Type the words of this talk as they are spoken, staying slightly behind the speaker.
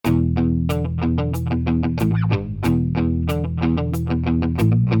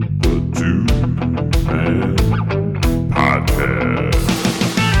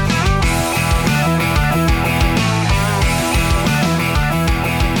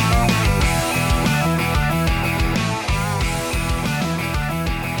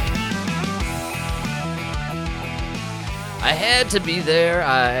I had to be there.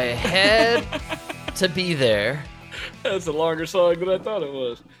 I had to be there. That's a longer song than I thought it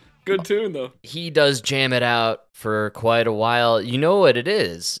was. Good tune, though. He does jam it out for quite a while. You know what it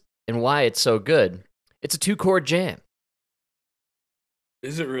is and why it's so good. It's a 2-chord jam.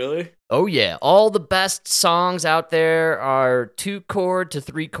 Is it really? Oh, yeah. All the best songs out there are 2-chord to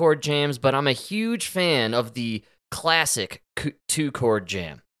 3-chord jams, but I'm a huge fan of the classic 2-chord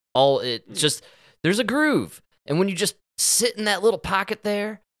jam. There's a groove. And when you just sit in that little pocket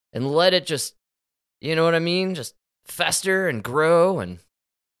there and let it just, you know what I mean? Just fester and grow and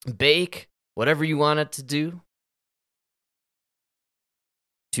bake, whatever you want it to do.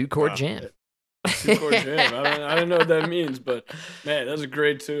 2-chord jam. 2-chord jam. I don't know what that means, but man, that's a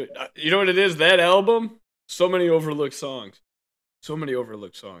great tune. You know what it is? That album? So many overlooked songs.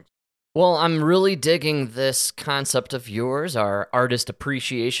 Well, I'm really digging this concept of yours, our Artist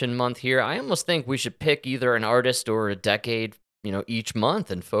Appreciation Month here. I almost think we should pick either an artist or a decade, each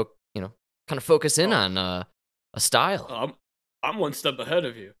month and kind of focus in on a style. I'm one step ahead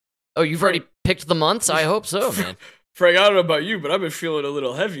of you. Oh, you've already picked the months? I hope so, man. Frank, I don't know about you, but I've been feeling a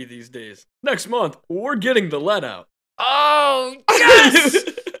little heavy these days. Next month, we're getting the Let Out. Oh, yes!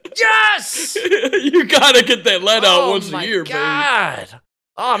 Yes! You gotta get that Let Out once a year, baby. Oh, my God.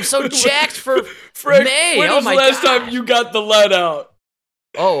 Oh, I'm so jacked for Frank, May. When was the last time you got the Let Out?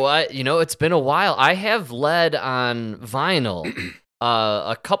 Oh, it's been a while. I have led on vinyl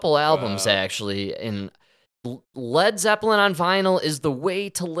a couple albums, actually, and Led Zeppelin on vinyl is the way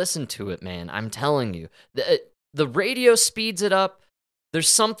to listen to it, man. I'm telling you. The radio speeds it up. There's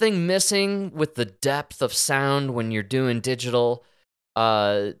something missing with the depth of sound when you're doing digital.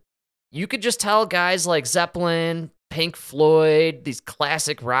 You could just tell guys like Zeppelin, Pink Floyd, these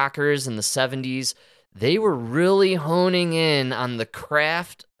classic rockers in the 70s, they were really honing in on the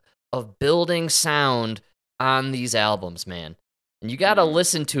craft of building sound on these albums, man. And you got to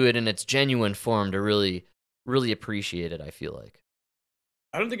listen to it in its genuine form to really, really appreciate it, I feel like.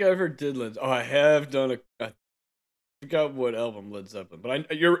 I don't think I ever did Led Zeppelin. Oh, I have done I forgot what album Led Zeppelin,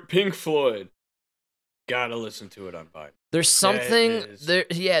 but you're Pink Floyd. Gotta listen to it on vinyl. There's something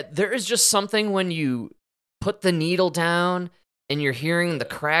there is just something when you put the needle down and you're hearing the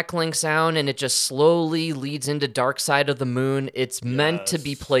crackling sound and it just slowly leads into Dark Side of the Moon. It's meant to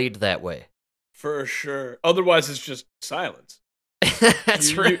be played that way. For sure. Otherwise, it's just silence.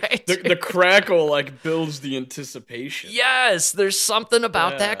 That's right. The crackle builds the anticipation. Yes, there's something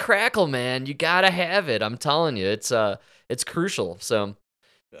about that crackle, man. You gotta have it. I'm telling you, it's crucial. So,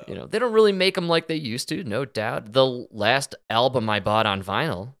 they don't really make them like they used to, no doubt. The last album I bought on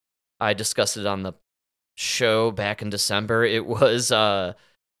vinyl, I discussed it on the show back in December. It was the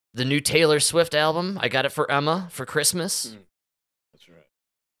new Taylor Swift album. I got it for Emma for Christmas. That's right.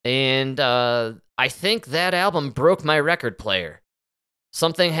 And I think that album broke my record player.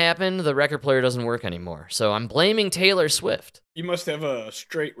 Something happened, the record player doesn't work anymore. So I'm blaming Taylor Swift. You must have a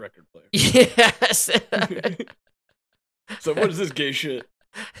straight record player. Yes. So what is this gay shit?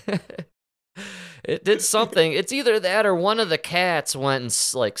 It did something. It's either that or one of the cats went and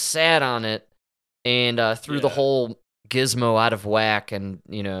sat on it and threw the whole gizmo out of whack. And,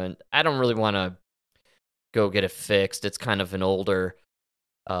 and I don't really want to go get it fixed. It's kind of an older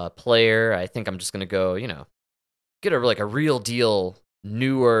player. I think I'm just going to go, get a real deal,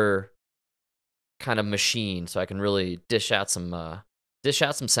 newer kind of machine so I can really dish out some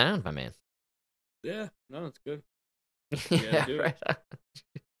sound, my man. Yeah, no, it's good. Yeah, right.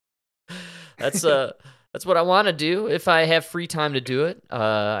 That's what I want to do if I have free time to do it.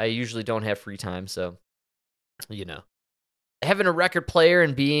 I usually don't have free time, so having a record player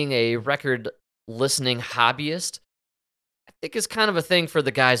and being a record listening hobbyist, I think is kind of a thing for the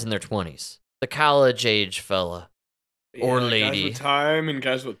guys in their 20s, the college age fella or lady. Guys with time and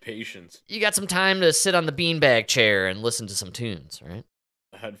guys with patience. You got some time to sit on the beanbag chair and listen to some tunes, right?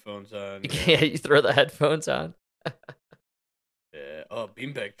 The headphones on. Yeah, you throw the headphones on. Yeah. Oh,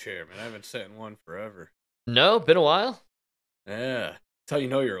 beanbag chair, man. I haven't sat in one forever. No, been a while. Yeah. That's how you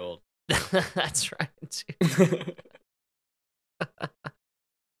know you're old. That's right.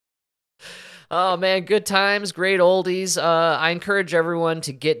 Oh, man, good times, great oldies. I encourage everyone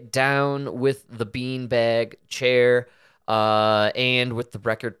to get down with the beanbag chair and with the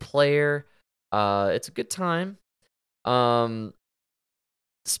record player. It's a good time.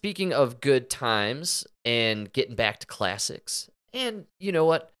 Speaking of good times and getting back to classics, and you know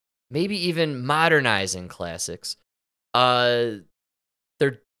what? Maybe even modernizing classics. They're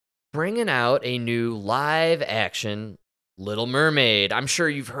bringing out a new live-action Little Mermaid. I'm sure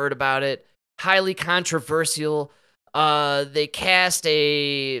you've heard about it. Highly controversial. They cast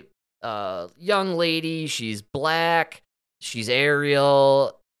a young lady. She's black. She's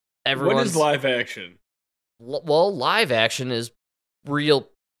Ariel. What is live action? Well, live action is real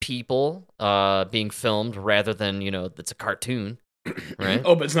people being filmed rather than, it's a cartoon, right?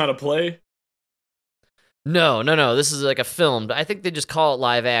 Oh, but it's not a play? No. This is like a film. I think they just call it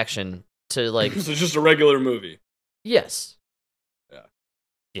live action to like. So it's just a regular movie. Yes.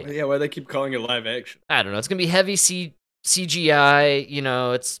 Yeah. Why do they keep calling it live action? I don't know. It's gonna be heavy CGI.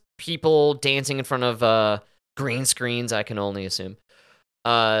 It's people dancing in front of green screens. I can only assume.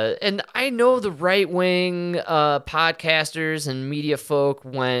 And I know the right wing podcasters and media folk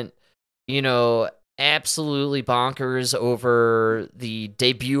went, absolutely bonkers over the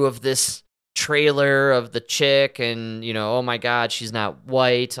debut of this trailer of the chick and, oh my God, she's not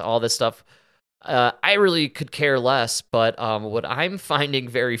white, all this stuff. I really could care less, but what I'm finding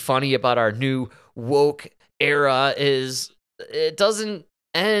very funny about our new woke era is it doesn't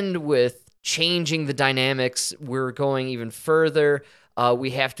end with changing the dynamics. We're going even further.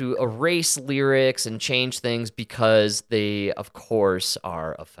 We have to erase lyrics and change things because they, of course,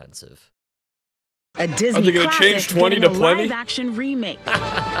 are offensive. A Disney Are they going to change 20 to plenty? Live action remake.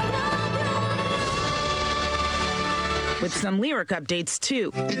 With some lyric updates,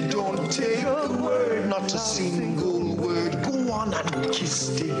 too. It don't take a word, not a single word. Go on and kiss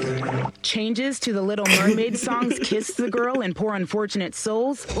the girl. Changes to the Little Mermaid songs Kiss the Girl and Poor Unfortunate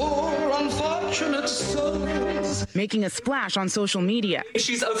Souls. Poor unfortunate souls. Making a splash on social media.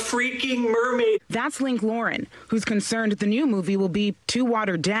 She's a freaking mermaid. That's Link Lauren, who's concerned the new movie will be too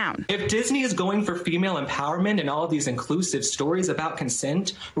watered down. If Disney is going for female empowerment and all of these inclusive stories about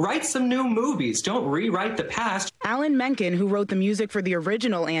consent, write some new movies. Don't rewrite the past. Alan Menken, who wrote the music for the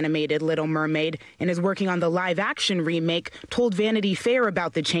original animated Little Mermaid and is working on the live-action remake, told Vanity Fair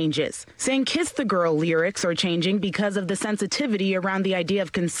about the changes, saying Kiss the Girl lyrics are changing because of the sensitivity around the idea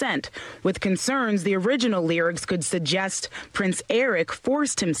of consent, with concerns the original lyrics could suggest Prince Eric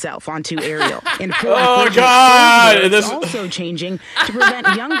forced himself onto Ariel. And Oh, God! It's also changing to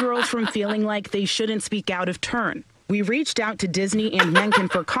prevent young girls from feeling like they shouldn't speak out of turn. We reached out to Disney and Menken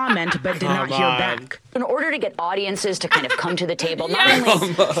for comment, but did not hear back. In order to get audiences to kind of come to the table, not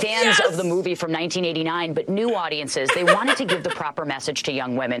only fans of the movie from 1989, but new audiences, they wanted to give the proper message to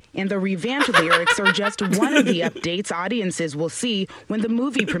young women. And the revamped lyrics are just one of the updates audiences will see when the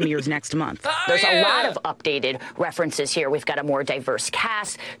movie premieres next month. There's a lot of updated references here. We've got a more diverse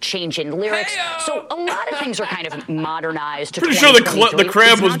cast, change in lyrics. So a lot of things are kind of modernized to Pretty sure the 2023.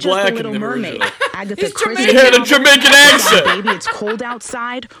 crab It's was not just black the in Little the Mermaid. original. Agatha He's Christie. Jamaican. He had a Jamaican accent. Baby, It's Cold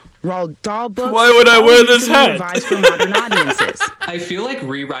Outside. Roald Dahl books. Why would I all wear this recently hat? revised for modern audiences. I feel like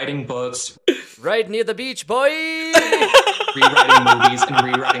rewriting books, Right near the beach, boy! rewriting movies, and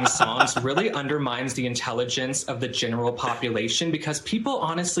rewriting songs really undermines the intelligence of the general population because people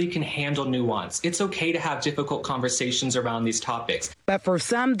honestly can handle nuance. It's okay to have difficult conversations around these topics. But for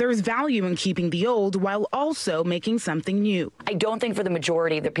some, there's value in keeping the old while also making something new. I don't think for the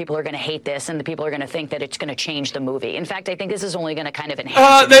majority that people are going to hate this and the people are going to think that it's going to change the movie. In fact, I think this is only going to kind of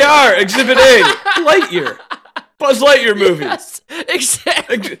enhance it. They are. Exhibit A. Lightyear. Buzz Lightyear movie. Yes,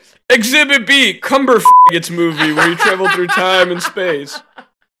 exactly. Exhibit B. It's movie where you travel through time and space.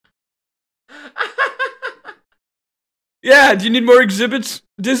 Yeah, do you need more exhibits,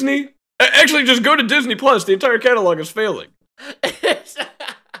 Disney? Actually, just go to Disney Plus. The entire catalog is failing.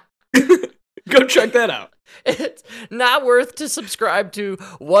 Go check that out. It's not worth to subscribe to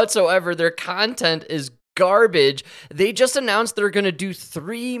whatsoever. Their content is garbage. They just announced they're going to do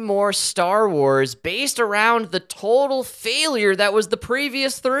 3 more Star Wars based around the total failure that was the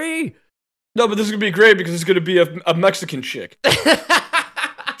previous 3. No, but this is going to be great because it's going to be a Mexican chick.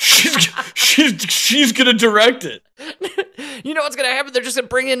 She's going to direct it. You know what's going to happen? They're just going to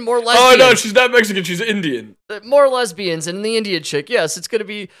bring in more Oh, lesbians. no, she's not Mexican. She's Indian. More lesbians and the Indian chick. Yes, it's going to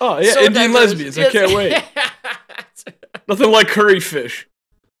be Oh, yeah, so Indian diverse. lesbians. I can't wait. Nothing like curry fish.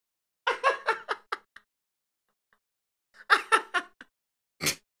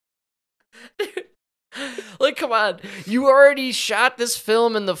 Like, come on. You already shot this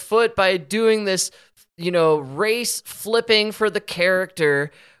film in the foot by doing this, race flipping for the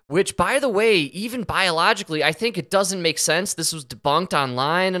character, which, by the way, even biologically, I think it doesn't make sense. This was debunked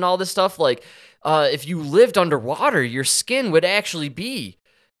online and all this stuff. Like, if you lived underwater, your skin would actually be,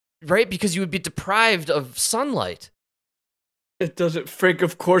 right? Because you would be deprived of sunlight. It doesn't, Frank,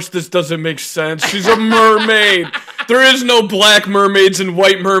 of course this doesn't make sense. She's a mermaid. There is no black mermaids and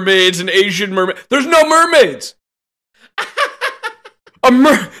white mermaids and Asian mermaids. There's no mermaids.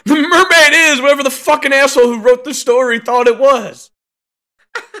 The mermaid is whatever the fucking asshole who wrote the story thought it was.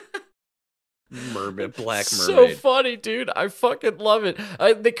 Mermaid, black So mermaid. funny, dude. I fucking love it.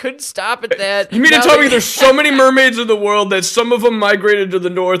 They couldn't stop at that. You mean to Now tell they- me there's so many mermaids in the world that some of them migrated to the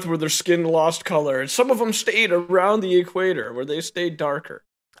north where their skin lost color, and some of them stayed around the equator where they stayed darker?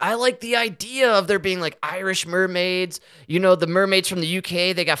 I like the idea of there being like Irish mermaids. You know, the mermaids from the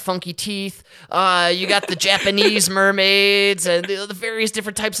UK, they got funky teeth. You got the Japanese mermaids and the various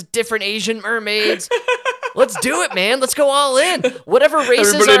different types of different Asian mermaids. Let's do it, man. Let's go all in. Whatever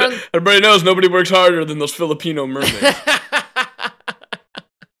races are on... Everybody knows nobody works harder than those Filipino mermaids.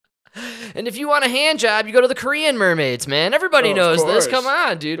 And if you want a hand job, you go to the Korean mermaids, man. Everybody Oh, of knows this. course. Come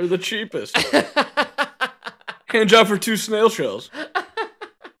on, They're dude. the cheapest. Hand job for 2 snail shells.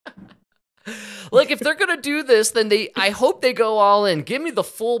 Like, if they're gonna do this, then I hope they go all in. Give me the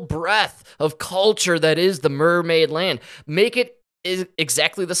full breadth of culture that is the mermaid land. Make it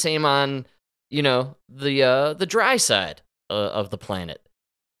exactly the same on, you know, the dry side of the planet,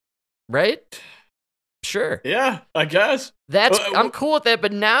 right? Sure, Yeah, I guess. I'm cool with that.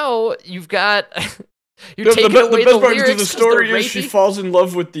 But now you've got you're The taking best away the part lyrics of the 'cause story they're is she rapey? falls in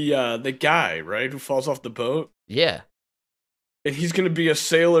love with the guy, right, who falls off the boat, Yeah. and he's gonna be a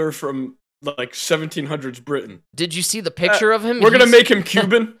sailor from like 1700s Britain. Did you see the picture of him? We're gonna He's- make him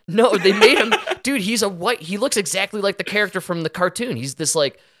Cuban. No, they made him, dude. He's a white. He looks exactly like the character from the cartoon. He's this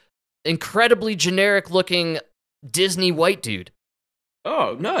like incredibly generic looking Disney white dude.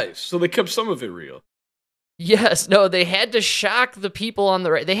 Oh, nice. So they kept some of it real. Yes, no, they had to shock the people on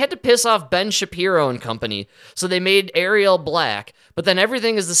the right. They had to piss off Ben Shapiro and company. So they made Ariel black, but then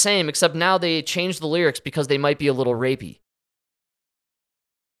everything is the same except now they changed the lyrics because they might be a little rapey.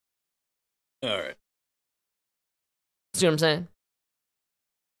 All right, See what I'm saying?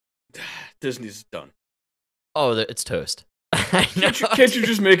 Disney's done. Oh, it's toast. I know. Can't you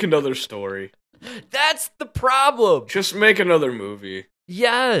just make another story? That's the problem. Just make another movie.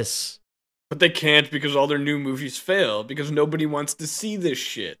 Yes. But they can't because all their new movies fail because nobody wants to see this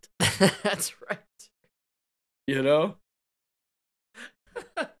shit. That's right. You know?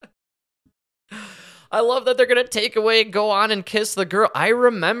 I love that they're gonna take away "Go On and Kiss the Girl." I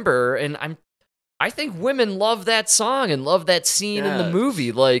remember, and I think women love that song and love that scene in the Yes.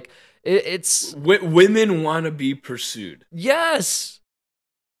 movie. Like it's Women want to be pursued. yes.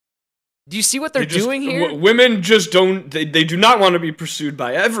 Do you see what they're They just- doing here? Women just don't. They do not want to be pursued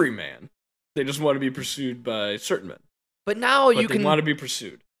by every man. They just want to be pursued by certain men. But now But you they can want to be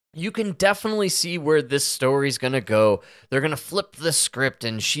pursued. you can definitely see where this story's gonna go. They're gonna flip the script,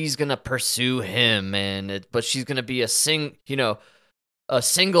 and she's gonna pursue him, but she's gonna be a single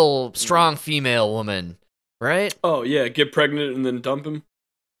strong female woman, right? Oh yeah, get pregnant and then dump him.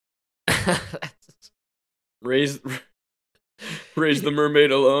 Raise the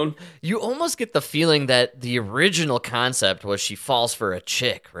mermaid alone. You almost get the feeling that the original concept was she falls for a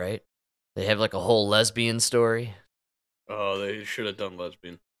chick, right? They have like a whole lesbian story. Oh, they should have done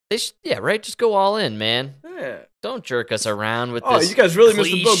lesbian. Yeah, right? Just go all in, man. Yeah. Don't jerk us around with Oh, this. you guys really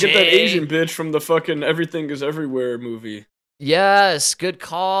missed the boat. Get that cliche. Asian bitch from the fucking Everything Is Everywhere movie. Yes, good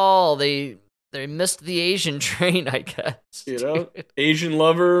call. They missed the Asian train, I guess. You know? dude. Asian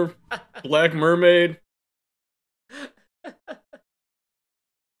lover, black mermaid.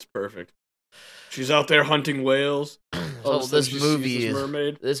 It's perfect. She's out there hunting whales. All of a So sudden this she sees movie this is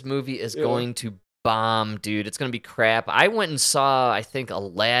mermaid. this movie is Yeah. going to bomb, dude. It's gonna be crap. I went and saw, I think,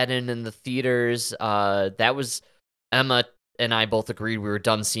 Aladdin in the theaters. That was Emma and I both agreed we were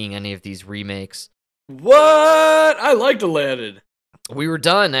done seeing any of these remakes. What? I liked Aladdin. We were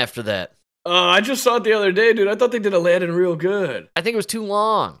done after that. I just saw it the other day, dude. I thought they did Aladdin real good. I think it was too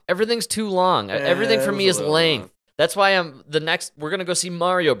long. Everything's too long. Everything it for was me a is little length. long. That's why we're gonna go see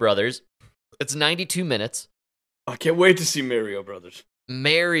Mario Brothers. It's 92 minutes. I can't wait to see Mario Brothers.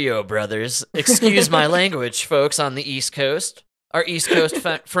 Mario Brothers. Excuse my language, folks on the East Coast. Our East Coast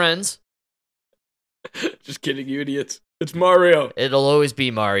friends. Just kidding, you idiots. It's Mario. It'll always be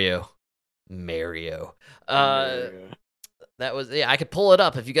Mario. Mario. Mario. That was, yeah, I could pull it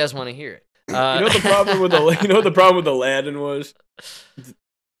up if you guys want to hear it. You know what the problem with the problem with Aladdin was?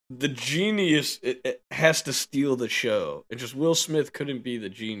 The genie it has to steal the show. And just Will Smith couldn't be the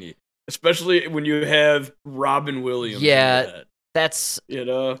genie. Especially when you have Robin Williams. Yeah. in that, That's, you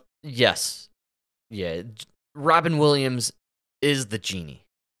know? yes. Yeah. Robin Williams is the genie.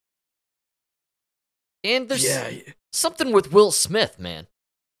 And there's something with Will Smith, man.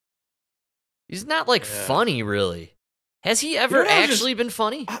 He's not like Yeah. funny, really. Has he ever You know, I was actually been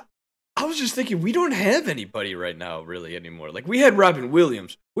funny? I was just thinking, we don't have anybody right now, really, anymore. Like, we had Robin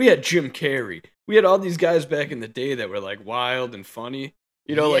Williams. We had Jim Carrey. We had all these guys back in the day that were, like, wild and funny.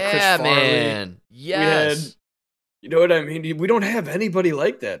 You know, like Chris Farley. Man. Yes. You know what I mean? We don't have anybody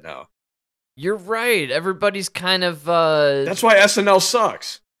like that now. You're right. Everybody's kind of That's why SNL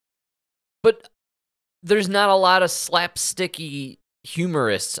sucks. but there's not a lot of slapsticky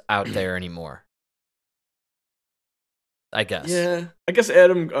humorists out there anymore. I guess. Yeah, I guess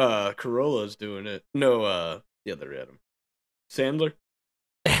Adam Carolla's doing it. No, the other Adam Sandler.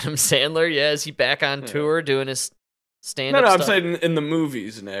 Adam Sandler, yeah, is he back on tour doing his stand-up No, I'm stuff? saying in the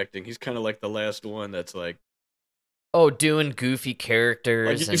movies and acting, he's kind of like the last one that's like. Oh, doing goofy characters.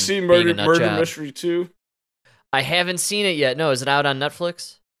 Like, you and see being Murder a nut job. Mystery 2? I haven't seen it yet. No, is it out on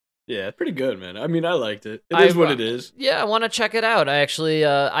Netflix? Yeah, it's pretty good, man. I mean, I liked it. It is what it is. Yeah, I want to check it out. I actually,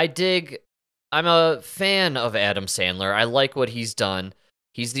 I'm a fan of Adam Sandler. I like what he's done.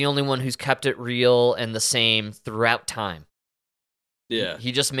 He's the only one who's kept it real and the same throughout time. Yeah.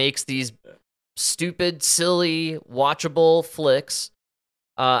 He just makes these stupid, silly, watchable flicks.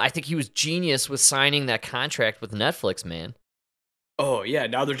 I think he was genius with signing that contract with Netflix, man. Oh yeah,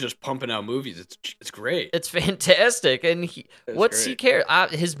 now they're just pumping out movies. It's great. It's fantastic, and That's he great. care?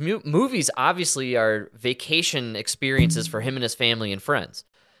 His movies obviously are vacation experiences for him and his family and friends.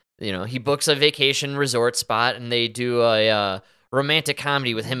 You know, he books a vacation resort spot, and they do a romantic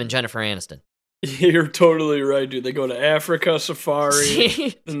comedy with him and Jennifer Aniston. You're totally right, dude. They go to Africa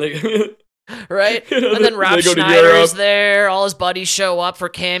safari, and they Right? You know, And then they Rob go to Schneider's Europe. there. All his buddies show up for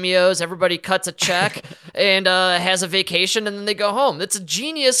cameos. Everybody cuts a check and has a vacation, and then they go home. It's a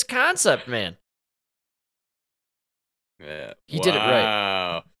genius concept, man. Yeah, He did it right.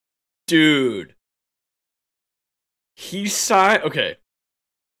 Wow, dude. He signed. Okay,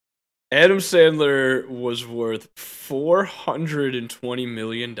 Adam Sandler was worth $420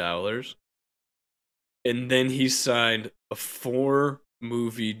 million, and then he signed a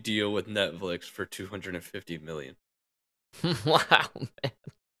 4-movie deal with Netflix for $250 million. Wow, man.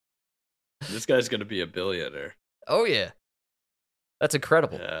 This guy's gonna be a billionaire. Oh, yeah. That's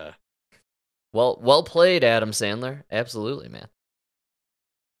incredible. Yeah. Well played, Adam Sandler. Absolutely, man.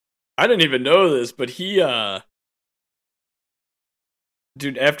 I didn't even know this, but he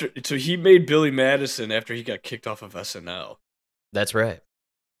dude, so he made Billy Madison after he got kicked off of SNL. That's right.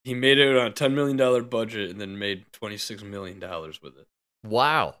 He made it on a $10 million budget and then made $26 million with it.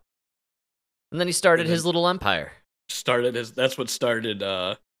 Wow. And then he started And then- his little empire. That's what started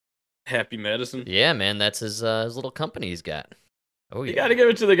Happy Madison. Yeah, man. That's his little company he's got. Oh, yeah. You gotta give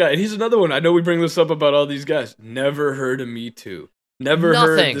it to the guy. And he's another one. I know we bring this up about all these guys. Never heard of Me Too. Never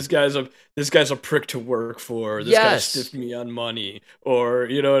Nothing. heard this guy's a prick to work for. This guy stiffed me on money, or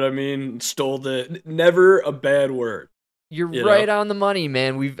you know what I mean, stole the. Never a bad word. You're you right know? on the money,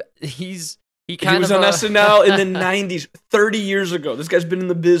 man. He He kind was of on SNL in the 90s, 30 years ago. This guy's been in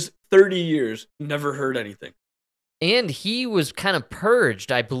the biz 30 years. Never heard anything. And he was kind of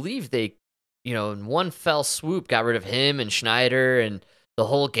purged. I believe they, in one fell swoop, got rid of him and Schneider and the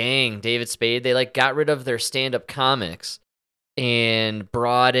whole gang, David Spade. They got rid of their stand-up comics and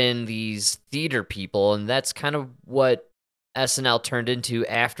brought in these theater people. And that's kind of what SNL turned into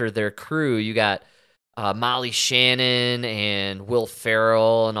after their crew. You got Molly Shannon and Will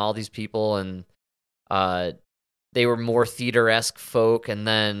Ferrell and all these people. And they were more theater-esque folk. And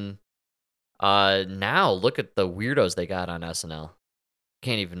then now look at the weirdos they got on SNL.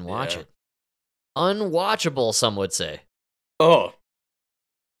 Can't even watch it. Unwatchable, some would say. Oh.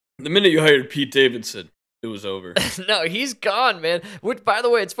 The minute you hired Pete Davidson, it was over. No, he's gone, man. Which, by the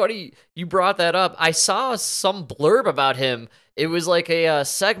way, it's funny you brought that up. I saw some blurb about him. It was like a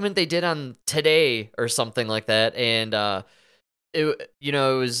segment they did on Today or something like that, and it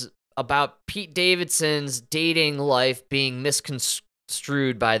was about Pete Davidson's dating life being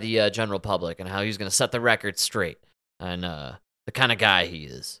misconstrued by the general public and how he's going to set the record straight and the kind of guy he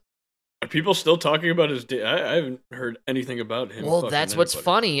is. Are people still talking about his date? I haven't heard anything about him. Well, fucking that's what's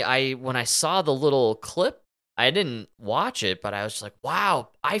anybody. funny. When I saw the little clip, I didn't watch it, but I was just like, wow,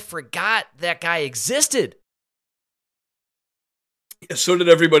 I forgot that guy existed. Yeah, so did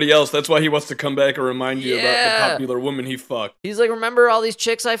everybody else. That's why he wants to come back and remind you about Yeah. the popular woman he fucked. He's like, remember all these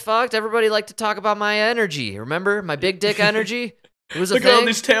chicks I fucked? Everybody liked to talk about my energy. Remember my big dick energy? It was a Look at all thing.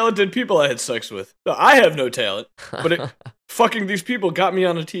 these talented people I had sex with. No, I have no talent, but fucking these people got me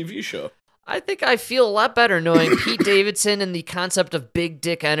on a TV show. I think I feel a lot better knowing Pete Davidson and the concept of big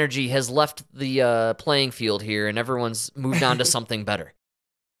dick energy has left the playing field here and everyone's moved on to something better.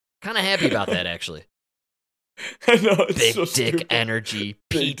 Kind of happy about that, actually. I know, it's Big so dick stupid. Big energy,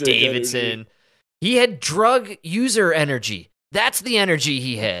 Pete dick Davidson. energy. He had drug user energy. That's the energy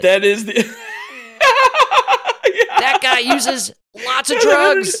he had. That is the. That guy uses lots of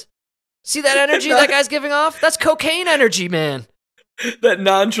drugs. See that energy that guy's giving off? That's cocaine energy, man. That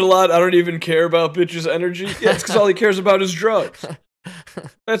nonchalant, I don't even care about bitches energy. Yeah, it's because all he cares about is drugs.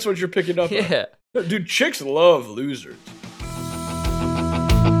 That's what you're picking up on. Yeah. Dude, chicks love losers.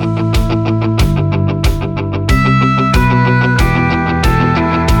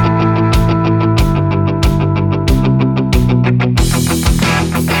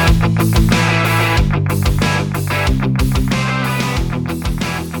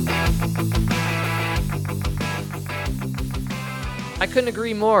 I couldn't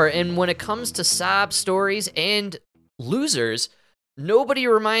agree more. And when it comes to sob stories and losers, nobody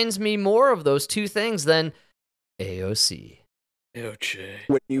reminds me more of those two things than AOC. AOC.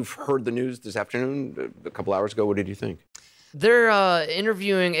 When you've heard the news this afternoon, a couple hours ago, what did you think? They're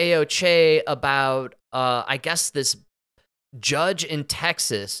interviewing AOC about, I guess, this judge in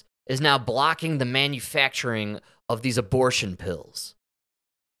Texas is now blocking the manufacturing of these abortion pills.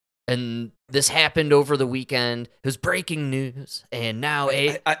 And this happened over the weekend. It was breaking news. And now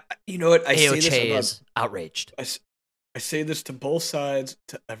you know what? I say AOC this is outraged. I say this to both sides,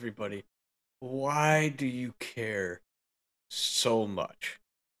 to everybody. Why do you care so much?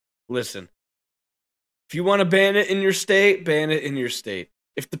 Listen, if you want to ban it in your state, ban it in your state.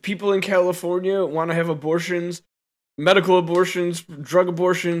 If the people in California want to have abortions, medical abortions, drug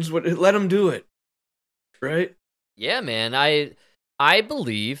abortions, let them do it. Right? Yeah, man. I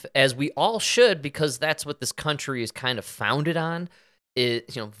believe, as we all should, because that's what this country is kind of founded on, is,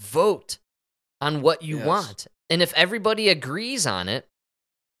 vote on what you want. And if everybody agrees on it,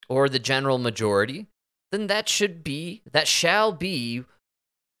 or the general majority, then that shall be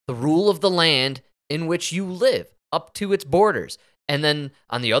the rule of the land in which you live, up to its borders. And then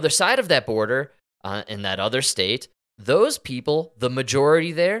on the other side of that border, in that other state, those people, the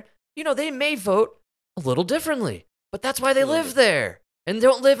majority there, they may vote a little differently. But that's why they live there and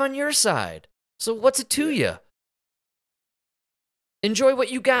don't live on your side. So what's it to you? Enjoy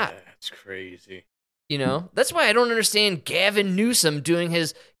what you got. That's crazy. That's why I don't understand Gavin Newsom doing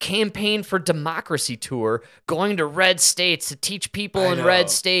his campaign for democracy tour, going to red states to teach people in red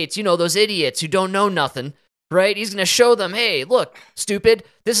states, those idiots who don't know nothing, right? He's going to show them, hey, look, stupid,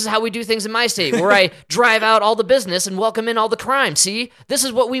 this is how we do things in my state, where I drive out all the business and welcome in all the crime. See, this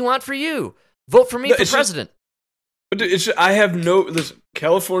is what we want for you. Vote for me for president. Listen,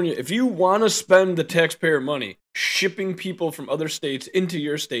 California, if you want to spend the taxpayer money shipping people from other states into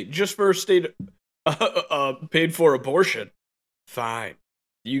your state just for a state paid for abortion, fine.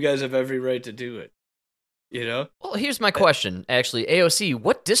 You guys have every right to do it. Well, here's my question, actually. AOC,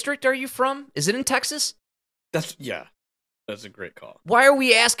 what district are you from? Is it in Texas? That's a great call. Why are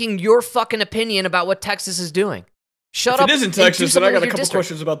we asking your fucking opinion about what Texas is doing? Shut up. If it is in Texas, then I got a couple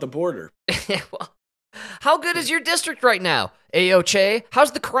questions about the border. Well, how good is your district right now, AOC?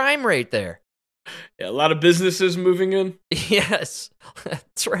 How's the crime rate there? Yeah, a lot of businesses moving in. Yes,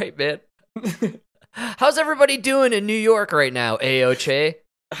 that's right, man. How's everybody doing in New York right now, AOC?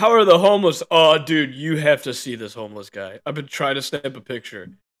 How are the homeless? Oh, dude, you have to see this homeless guy. I've been trying to snap a picture.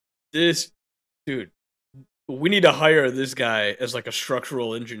 This dude, we need to hire this guy as like a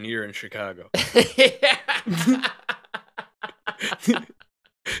structural engineer in Chicago.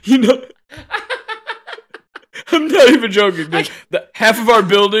 I'm not even joking, dude. Half of our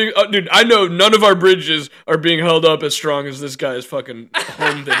building, dude, I know none of our bridges are being held up as strong as this guy's fucking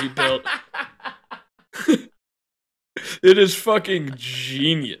home that he built. It is fucking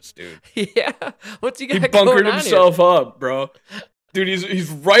genius, dude. Yeah. What's he got He going bunkered on himself here? up, bro. Dude, he's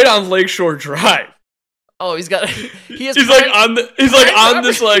right on Lakeshore Drive. Oh, he's got. He's on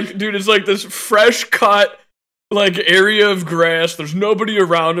this like, dude. It's like this fresh cut like area of grass. There's nobody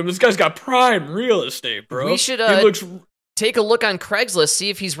around him. This guy's got prime real estate, bro. We should he looks. Take a look on Craigslist, see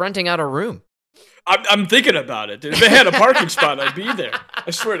if he's renting out a room. I'm thinking about it, dude. If they had a parking spot, I'd be there. I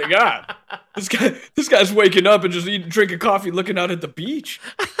swear to God. This guy's waking up and just drinking coffee, looking out at the beach.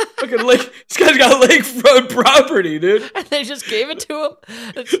 Fucking lake. This guy's got lakefront property, dude. And they just gave it to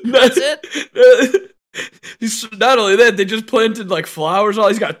him. That's it. He's not only that, they just planted like flowers.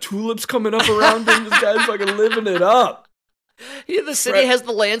 He's got tulips coming up around him. This guy's fucking living it up. The city has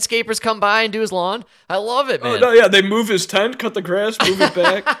the landscapers come by and do his lawn. I love it, man. Oh no, yeah, they move his tent, cut the grass, move it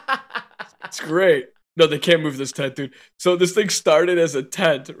back. It's great. No, they can't move this tent, dude. So this thing started as a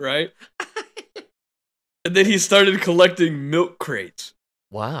tent, right? And then he started collecting milk crates.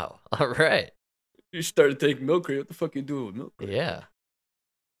 Wow. All right. He started taking milk crate. What the fuck you doing with milk crate? Yeah.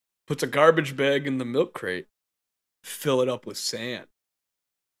 Puts a garbage bag in the milk crate. Fill it up with sand.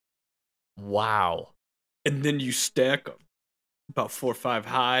 Wow. And then you stack them. About 4 or 5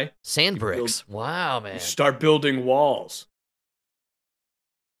 high. Sand bricks. Wow, man. You start building walls.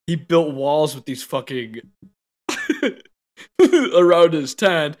 He built walls with these fucking around his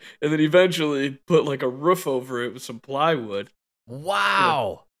tent, and then eventually put like a roof over it with some plywood.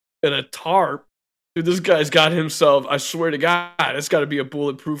 Wow. And a tarp. Dude, this guy's got himself, I swear to God, it's got to be a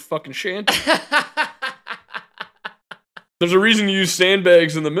bulletproof fucking shanty. There's a reason you use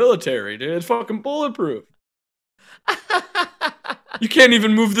sandbags in the military, dude. It's fucking bulletproof. You can't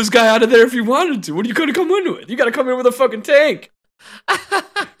even move this guy out of there if you wanted to. What are you going to come into it? You got to come in with a fucking tank.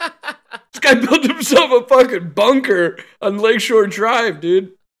 This guy built himself a fucking bunker on Lakeshore Drive,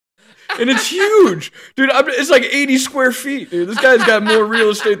 dude. And it's huge. Dude, it's like 80 square feet, dude. This guy's got more real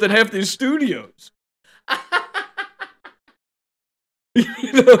estate than half these studios.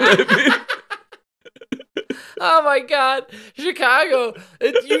 You know what I mean? Oh my God, Chicago!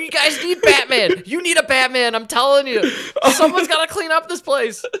 You guys need Batman. You need a Batman. I'm telling you, someone's got to clean up this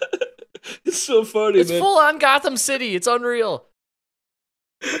place. It's so funny, It's man. full on Gotham City. It's unreal.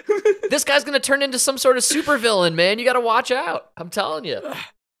 This guy's gonna turn into some sort of supervillain, man. You got to watch out. I'm telling you.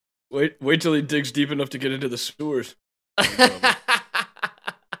 Wait till he digs deep enough to get into the sewers.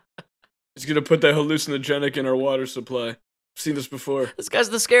 He's gonna put that hallucinogenic in our water supply. I've seen this before. This guy's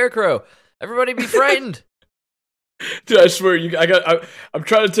the Scarecrow. Everybody be frightened. Dude, I swear, I'm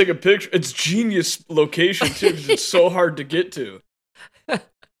trying to take a picture. It's genius location too, because it's so hard to get to.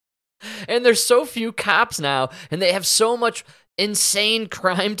 And there's so few cops now, and they have so much insane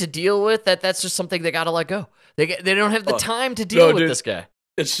crime to deal with that's just something they gotta let go. They don't have the time to deal with this guy.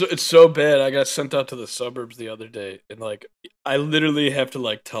 It's so bad. I got sent out to the suburbs the other day, and like I literally have to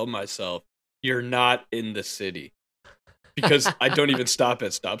like tell myself, "You're not in the city," because I don't even stop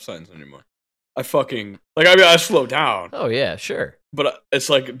at stop signs anymore. I fucking I slow down. Oh yeah, sure. But it's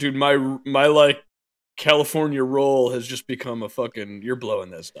like, dude, my like California roll has just become a fucking. You're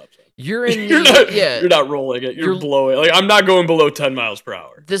blowing that stop sign. You're in. You're not rolling it. You're blowing. Like I'm not going below 10 miles per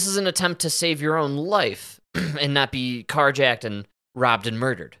hour. This is an attempt to save your own life and not be carjacked and robbed and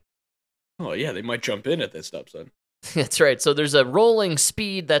murdered. Oh yeah, they might jump in at that stop sign. That's right. So there's a rolling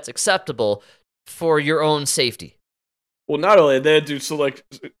speed that's acceptable for your own safety. Well, not only that, dude. So like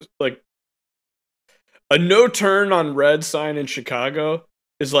a no turn on red sign in Chicago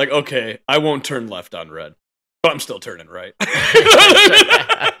is like, okay, I won't turn left on red, but I'm still turning right.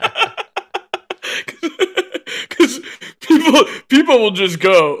 Because people will just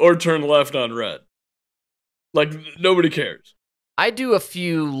go or turn left on red. Like nobody cares. I do a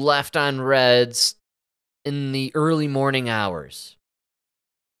few left on reds in the early morning hours.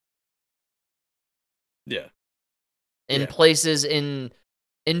 Yeah. In places, in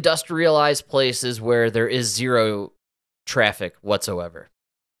industrialized places where there is zero traffic whatsoever.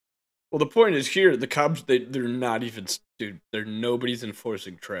 Well, the point is here, the cops, they're not even, dude, nobody's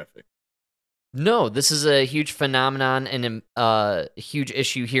enforcing traffic. No, this is a huge phenomenon and a huge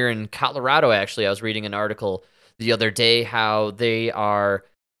issue here in Colorado, actually. I was reading an article the other day how they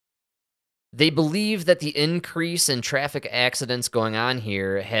believe that the increase in traffic accidents going on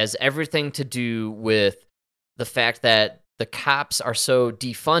here has everything to do with the fact that the cops are so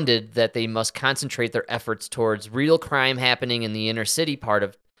defunded that they must concentrate their efforts towards real crime happening in the inner city part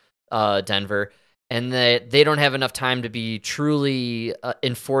of Denver, and that they don't have enough time to be truly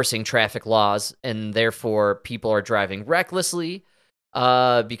enforcing traffic laws, and therefore people are driving recklessly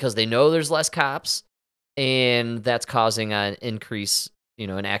because they know there's less cops, and that's causing an increase,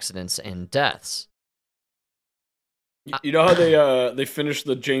 in accidents and deaths. You know how they finished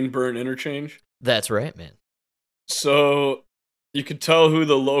the Jane Byrne interchange? That's right, man. So you could tell who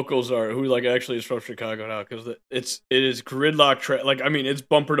the locals are, who like actually is from Chicago now, because it is gridlock it's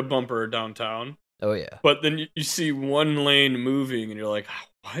bumper to bumper downtown. Oh yeah. But then you see one lane moving, and you're like,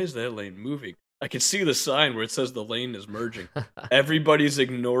 why is that lane moving? I can see the sign where it says the lane is merging. Everybody's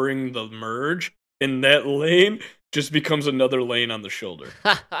ignoring the merge, and that lane just becomes another lane on the shoulder.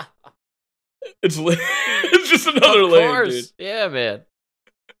 It's just another lane, dude. Yeah, man.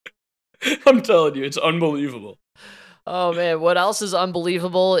 I'm telling you, it's unbelievable. Oh, man, what else is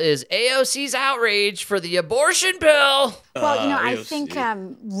unbelievable is AOC's outrage for the abortion bill. Well, I AOC. think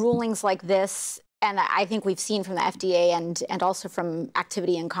rulings like this, and I think we've seen from the FDA and also from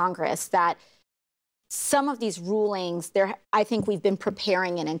activity in Congress, that some of these rulings, I think we've been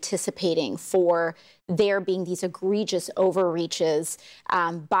preparing and anticipating for there being these egregious overreaches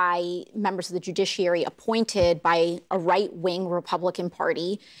by members of the judiciary appointed by a right-wing Republican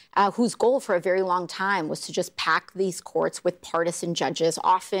Party whose goal for a very long time was to just pack these courts with partisan judges,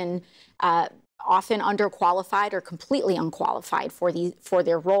 often underqualified or completely unqualified for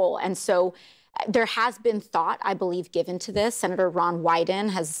their role. And so there has been thought, I believe, given to this. Senator Ron Wyden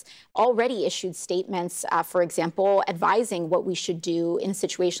has already issued statements, for example, advising what we should do in a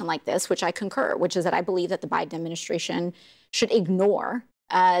situation like this, which I concur, which is that I believe that the Biden administration should ignore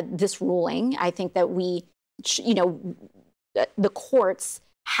this ruling. I think that we, the courts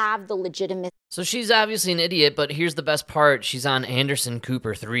have the legitimacy. So she's obviously an idiot, but here's the best part. She's on Anderson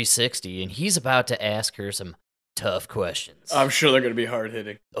Cooper 360, and he's about to ask her some tough questions. I'm sure they're going to be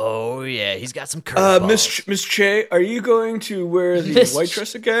hard-hitting. Oh, yeah. He's got some curveballs. Miss Che, are you going to wear the white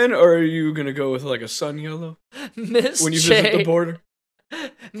dress again, or are you going to go with like a sun yellow? Miss when you Che. visit the border?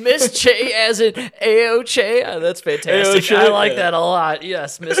 Miss Che as in A.O. Che? Oh, that's fantastic. Che? I like that a lot.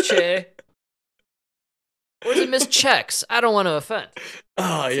 Yes, Miss Che. Or is it Miss Checks? I don't want to offend.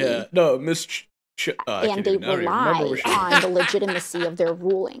 Oh, yeah. No, Miss Che. And they rely on the legitimacy of their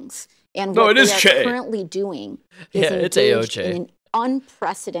rulings. And no, what it is they are Che. currently doing is it's A.O. engaged Che. in an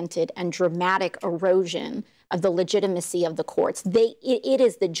unprecedented and dramatic erosion of the legitimacy of the courts. It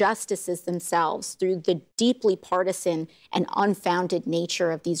is the justices themselves, through the deeply partisan and unfounded nature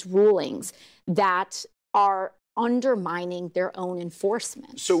of these rulings, that are undermining their own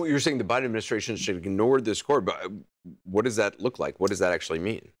enforcement. So you're saying the Biden administration should ignore this court, but what does that look like? What does that actually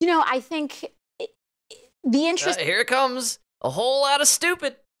mean? You know, I think the interest... Here it comes. A whole lot of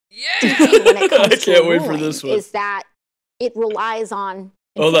stupid. Yeah! When it comes I can't wait for ruling this one. is that it relies on...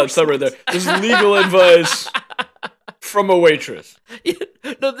 Oh, that's that right there. This is legal advice from a waitress.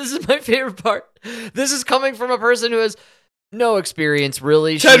 No, this is my favorite part. This is coming from a person who has no experience,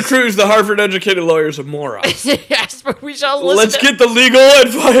 really. Ted Cruz, the Harvard-educated lawyer, is a moron. Yes, but we shall listen. Let's get the legal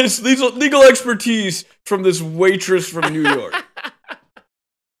advice, legal expertise from this waitress from New York.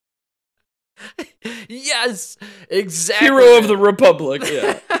 Yes, exactly. Hero of the Republic,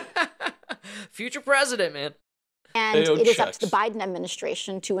 yeah. Future president, man. And it is up to the Biden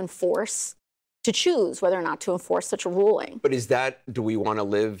administration to choose whether or not to enforce such a ruling. But do we want to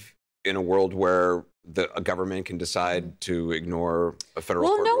live in a world where a government can decide to ignore a federal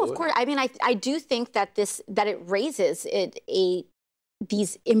court ruling? Of course. I mean, I do think that it raises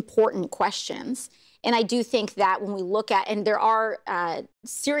these important questions. And I do think that when we look at, and there are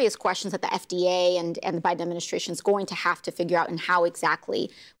serious questions that the FDA and the Biden administration is going to have to figure out and how exactly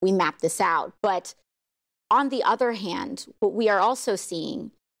we map this out. But on the other hand, what we are also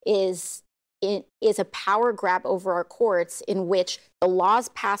seeing is a power grab over our courts, in which the laws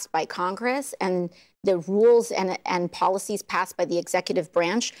passed by Congress and the rules and policies passed by the executive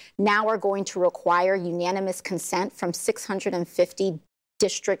branch now are going to require unanimous consent from 650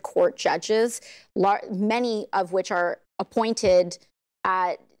 district court judges, many of which are appointed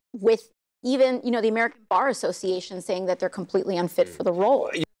with even, the American Bar Association saying that they're completely unfit for the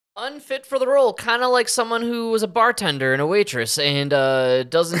role. Unfit for the role, kind of like someone who was a bartender and a waitress and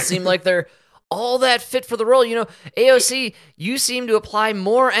doesn't seem like they're all that fit for the role. AOC, you seem to apply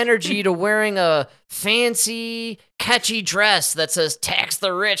more energy to wearing a fancy, catchy dress that says tax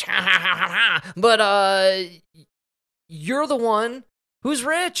the rich, but you're the one who's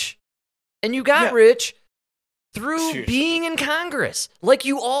rich, and you got rich through being in Congress, like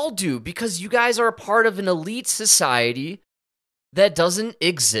you all do, because you guys are a part of an elite society that doesn't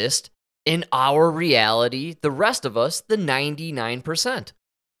exist in our reality, the rest of us, the 99%.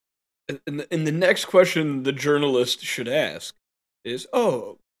 And the next question the journalist should ask is,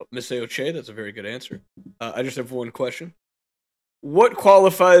 Miss Aoche, that's a very good answer. I just have one question. What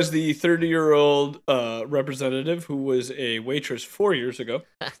qualifies the 30-year-old representative who was a waitress 4 years ago?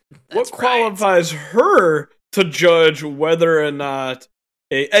 What qualifies her to judge whether or not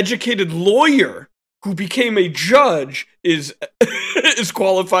an educated lawyer who became a judge is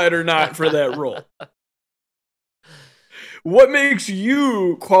qualified or not for that role? What makes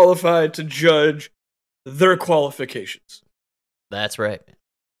you qualified to judge their qualifications? That's right.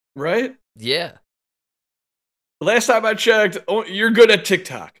 Right? Yeah. Last time I checked, you're good at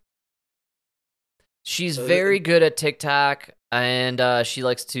TikTok. She's very good at TikTok, and she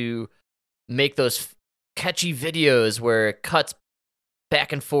likes to make those catchy videos where it cuts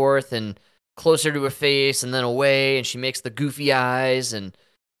back and forth and closer to her face and then away, and she makes the goofy eyes, and,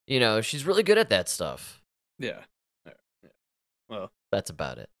 she's really good at that stuff. Yeah. Well, that's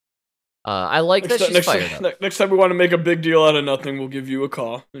about it. I like that she's fired up. Next time we want to make a big deal out of nothing, we'll give you a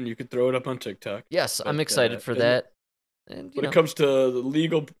call, and you can throw it up on TikTok. Yes, I'm excited for that. And, when it comes to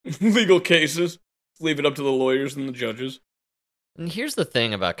the legal cases, leave it up to the lawyers and the judges. And here's the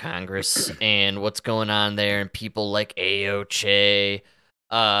thing about Congress and what's going on there, and people like AOC,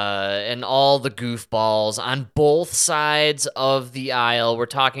 and all the goofballs on both sides of the aisle. We're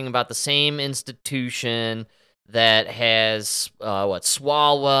talking about the same institution that has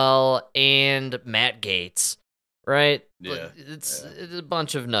Swalwell and Matt Gaetz, right? Yeah, it's a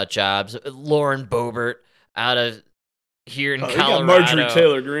bunch of nut jobs. Lauren Boebert out of here in Colorado. You got Marjorie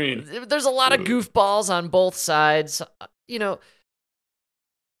Taylor Greene. There's a lot of goofballs on both sides. We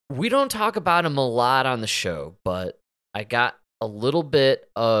don't talk about them a lot on the show, but I got a little bit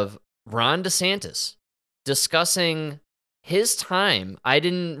of Ron DeSantis discussing his time. I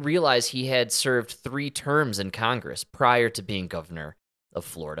didn't realize he had served 3 terms in Congress prior to being governor of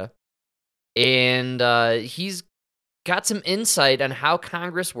Florida. And he's got some insight on how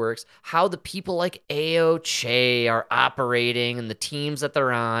Congress works, how the people like A.O. Che are operating and the teams that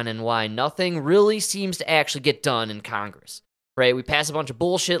they're on, and why nothing really seems to actually get done in Congress, right? We pass a bunch of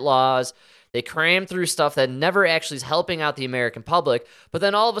bullshit laws. They cram through stuff that never actually is helping out the American public. But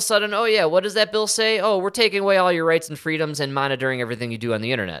then all of a sudden, oh yeah, what does that bill say? Oh, we're taking away all your rights and freedoms and monitoring everything you do on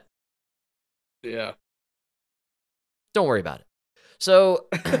the internet. Yeah. Don't worry about it. So,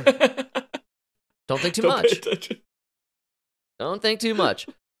 don't think too much. Don't think too much.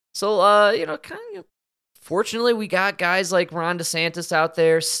 So, fortunately, we got guys like Ron DeSantis out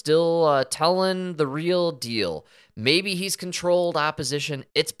there still telling the real deal. Maybe he's controlled opposition.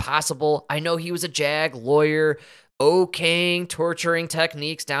 It's possible. I know he was a JAG lawyer, okaying torturing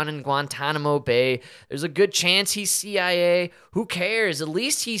techniques down in Guantanamo Bay. There's a good chance he's CIA. Who cares? At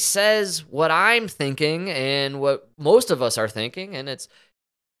least he says what I'm thinking and what most of us are thinking, and it's,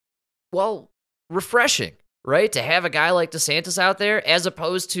 well, refreshing, right? To have a guy like DeSantis out there as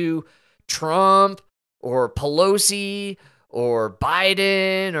opposed to Trump or Pelosi or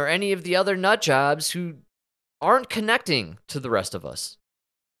Biden or any of the other nut jobs who aren't connecting to the rest of us.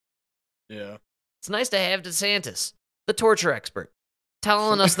 Yeah. It's nice to have DeSantis, the torture expert,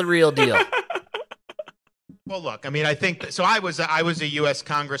 telling us the real deal. Well, look, I mean, I think so. I was a U.S.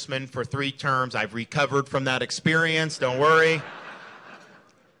 congressman for 3 terms. I've recovered from that experience. Don't worry.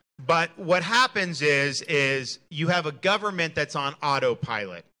 But what happens is you have a government that's on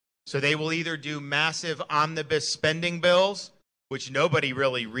autopilot. So they will either do massive omnibus spending bills, which nobody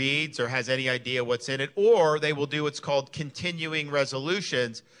really reads or has any idea what's in it, or they will do what's called continuing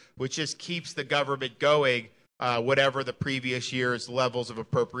resolutions, which just keeps the government going, whatever the previous year's levels of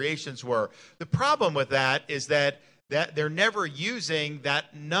appropriations were. The problem with that is that they're never using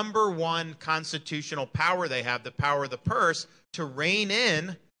that number one constitutional power they have, the power of the purse, to rein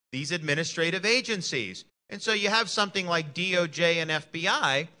in these administrative agencies. And so you have something like DOJ and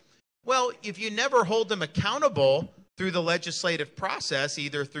FBI. Well, if you never hold them accountable through the legislative process,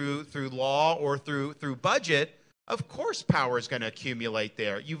 either through law or through budget, of course power is going to accumulate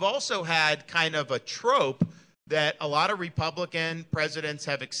there. You've also had kind of a trope that a lot of Republican presidents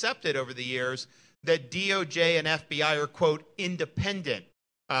have accepted over the years, that DOJ and FBI are, quote, independent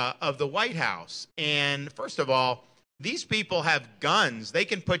of the White House. And first of all, these people have guns. They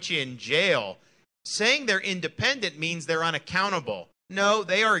can put you in jail. Saying they're independent means they're unaccountable. No,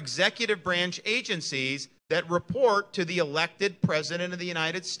 they are executive branch agencies that report to the elected president of the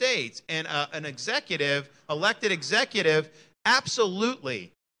United States. And an elected executive,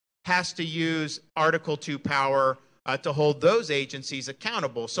 absolutely has to use Article 2 power to hold those agencies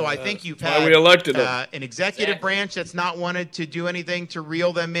accountable. So I think you've had we elected them. An executive branch that's not wanted to do anything to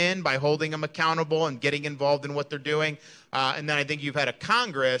reel them in by holding them accountable and getting involved in what they're doing. And then I think you've had a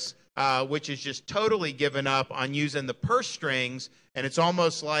Congress which is just totally given up on using the purse strings. And it's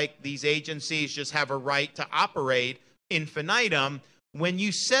almost like these agencies just have a right to operate infinitum. When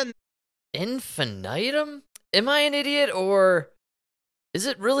you send infinitum? Am I an idiot, or is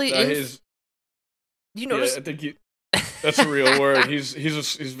it really? You notice? Yeah, I think that's a real word. He's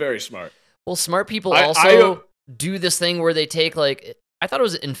very smart. Well, smart people also do this thing where they take, like, I thought it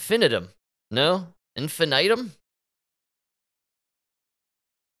was infinitum. No, infinitum.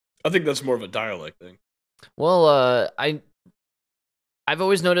 I think that's more of a dialect thing. Well, I've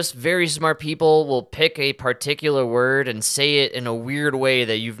always noticed very smart people will pick a particular word and say it in a weird way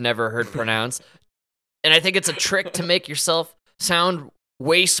that you've never heard pronounced. And I think it's a trick to make yourself sound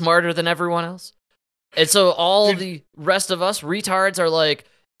way smarter than everyone else. And so all the rest of us retards are like,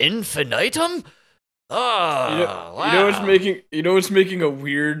 infinitum? Oh, wow. You know what's making a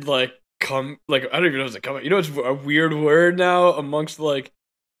weird, like I don't even know if it's a comment. You know what's a weird word now amongst like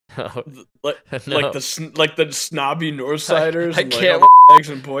the snobby Northsiders and like all the eggs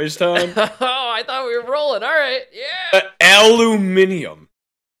in Boys Town? Oh, I thought we were rolling. All right, yeah. Aluminium.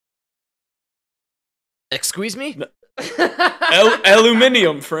 Excuse me?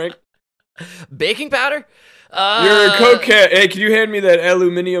 Aluminium, Frank. Baking powder? You're a Coke can. Hey, can you hand me that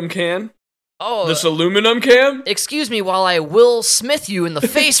aluminium can? Oh, this aluminum can? Excuse me while I Will Smith you in the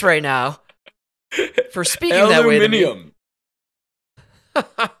face right now for speaking that way to me.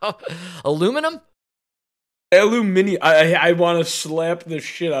 Aluminum? Aluminium. I want to slap the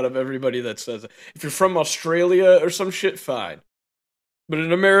shit out of everybody that says it. If you're from Australia or some shit, fine. But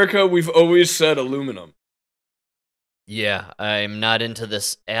in America, we've always said aluminum. Yeah, I'm not into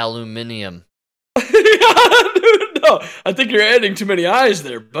this aluminium. Dude, no, I think you're adding too many eyes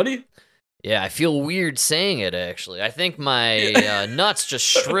there, buddy. Yeah, I feel weird saying it, actually. I think my nuts just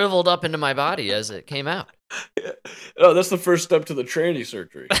shriveled up into my body as it came out. Oh, that's the first step to the tranny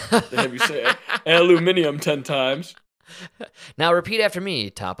surgery. They have you say aluminium 10 times. Now repeat after me.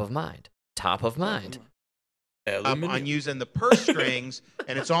 Top of mind. Top of mind. On using the purse strings,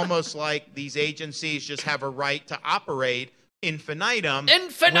 and it's almost like these agencies just have a right to operate infinitum.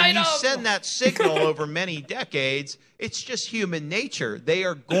 When you send that signal over many decades, it's just human nature. They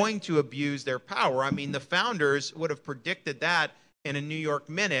are going to abuse their power. I mean, the founders would have predicted that in a New York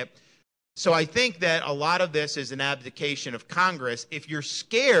Minute. So I think that a lot of this is an abdication of Congress. If you're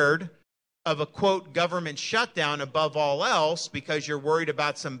scared of a, quote, government shutdown above all else because you're worried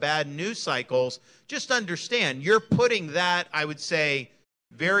about some bad news cycles, just understand you're putting that, I would say,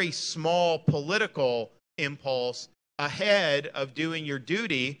 very small political impulse ahead of doing your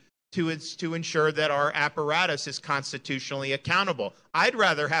duty to ensure that our apparatus is constitutionally accountable. I'd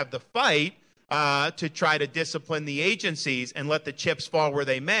rather have the fight to try to discipline the agencies and let the chips fall where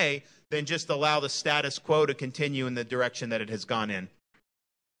they may than just allow the status quo to continue in the direction that it has gone in.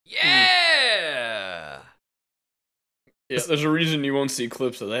 Yeah! Yeah, there's a reason you won't see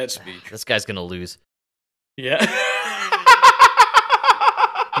clips of that speech. This guy's going to lose. Yeah.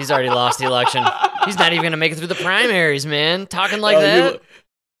 He's already lost the election. He's not even going to make it through the primaries, man. Talking like that.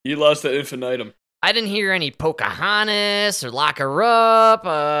 You lost at infinitum. I didn't hear any Pocahontas or Lock Her Up.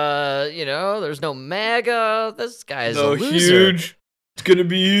 There's no MAGA. This guy's a loser. Huge. It's going to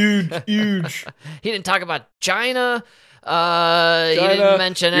be huge. Huge. He didn't talk about China. He didn't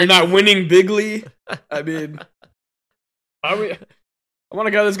mention You're not winning bigly. I mean, I want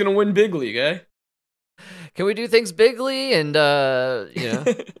a guy that's going to win bigly, guy. Can we do things bigly? And, I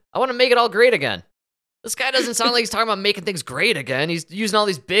want to make it all great again. This guy doesn't sound like he's talking about making things great again. He's using all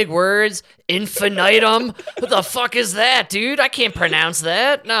these big words. Infinitum. What the fuck is that, dude? I can't pronounce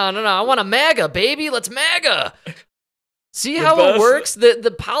that. No. I want a MAGA, baby. Let's MAGA. See how it works?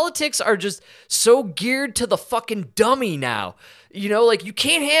 The politics are just so geared to the fucking dummy now. You know, like, you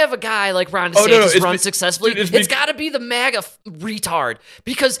can't have a guy like Ron DeSantis run successfully. Dude, it's got to be the MAGA retard.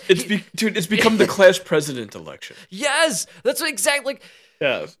 Because... it's become the class president election. Yes! That's what exactly...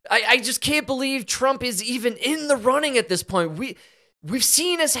 Yeah. I just can't believe Trump is even in the running at this point. We've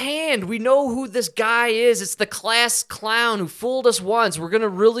seen his hand. We know who this guy is. It's the class clown who fooled us once. We're going to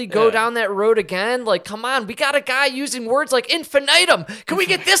really go down that road again? Like, come on. We got a guy using words like infinitum. Can we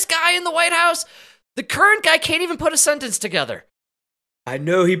get this guy in the White House? The current guy can't even put a sentence together. I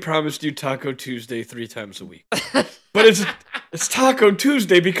know he promised you Taco Tuesday 3 times a week. But it's Taco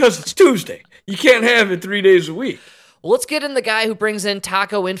Tuesday because it's Tuesday. You can't have it 3 days a week. Well, let's get in the guy who brings in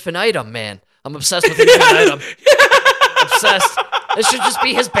Taco Infinitum, man. I'm obsessed with Infinitum. Obsessed. This should just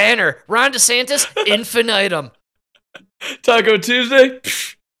be his banner. Ron DeSantis, Infinitum. Taco Tuesday,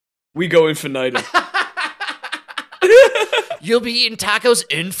 psh, we go Infinitum. You'll be eating tacos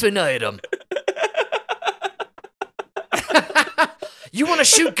Infinitum. You want to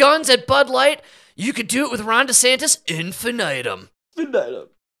shoot guns at Bud Light? You could do it with Ron DeSantis, Infinitum. Infinitum.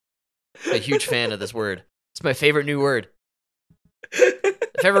 I'm a huge fan of this word. It's my favorite new word.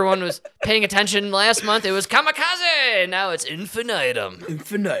 If everyone was paying attention last month, it was kamikaze. Now it's infinitum.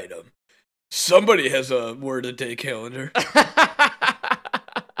 Infinitum. Somebody has a word a day calendar.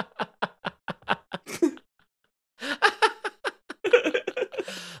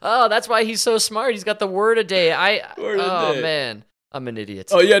 Oh, that's why he's so smart. He's got the word a day. Word a day. Man, I'm an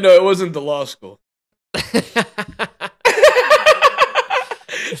idiot. Oh yeah, no, it wasn't the law school.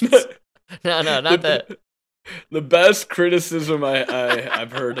 No, not that. The best criticism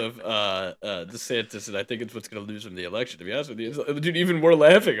I've heard of DeSantis, and I think it's what's going to lose him the election, to be honest with you, is, dude, even more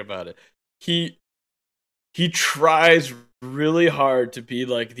laughing about it. He tries really hard to be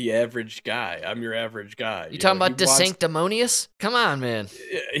like the average guy. I'm your average guy. You talking about DeSanctimonious? Come on, man.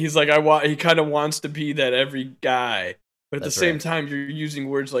 He's like, he kind of wants to be that every guy, but at the same time, you're using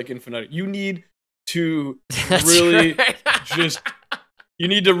words like infinitum. You need to really just... You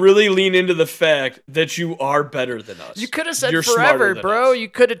need to really lean into the fact that you are better than us. You could have said forever, bro. You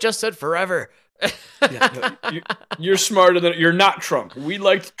could have just said forever. You're smarter than... You're not Trump. We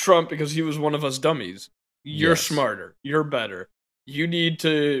liked Trump because he was one of us dummies. You're smarter. You're better. You need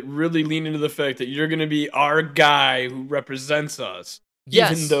to really lean into the fact that you're going to be our guy who represents us.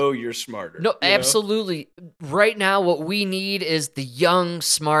 Yes. Even though you're smarter. No, absolutely. Right now, what we need is the young,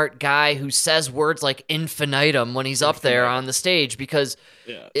 smart guy who says words like infinitum when he's up there on the stage, because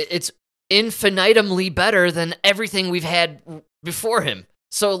it's infinitumly better than everything we've had before him.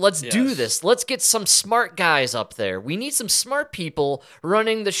 So let's do Yes. this. Let's get some smart guys up there. We need some smart people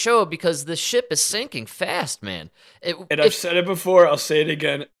running the show because the ship is sinking fast, man. I've said it before, I'll say it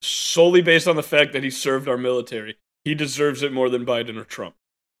again, solely based on the fact that he served our military. He deserves it more than Biden or Trump.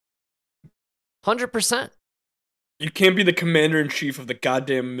 100%. You can't be the commander-in-chief of the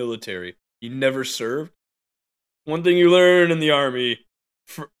goddamn military. You never served. One thing you learn in the Army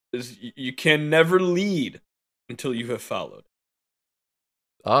is you can never lead until you have followed.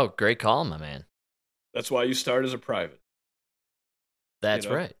 Oh, great call, my man. That's why you start as a private. That's You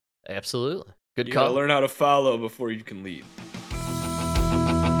know? right. Absolutely. Good You call. gotta learn how to follow before you can lead.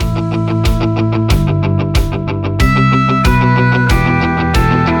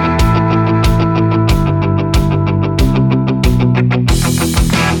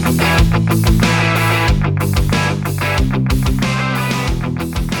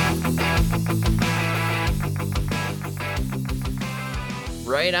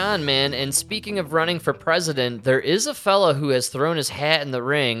 Right on, man. And speaking of running for president, there is a fella who has thrown his hat in the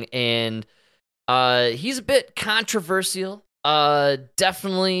ring, and he's a bit controversial.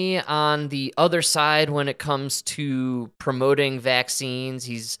 Definitely on the other side when it comes to promoting vaccines.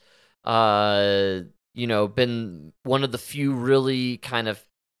 He's, been one of the few really kind of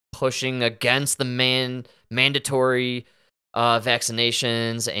pushing against the mandatory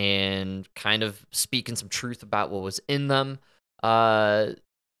vaccinations and kind of speaking some truth about what was in them.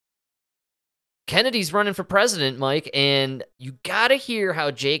 Kennedy's running for president, Mike, and you gotta hear how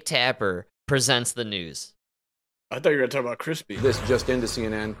Jake Tapper presents the news. I thought you were going to talk about Crispy. This just into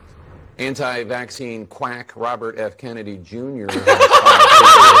CNN. Anti-vaccine quack Robert F. Kennedy Jr. has filed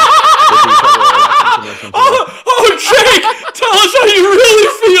paperwork with the Federal Election Commission. Oh, Jake! Tell us how you really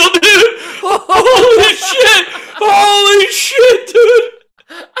feel, dude! Holy shit! Holy shit, dude!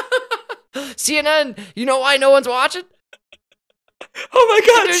 CNN, you know why no one's watching? Oh my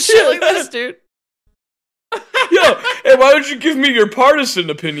god, Dude, shit like shit! this, dude. Yo, hey, why don't you give me your partisan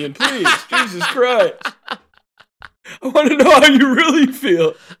opinion, please? Jesus Christ. I want to know how you really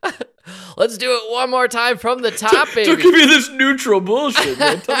feel. Let's do it one more time from the top, baby. Don't give me this neutral bullshit,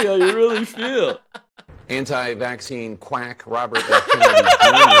 man. Tell me how you really feel. Anti-vaccine quack Robert F. Kennedy Jr.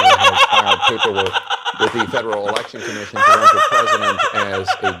 has filed paperwork with the Federal Election Commission to run for president as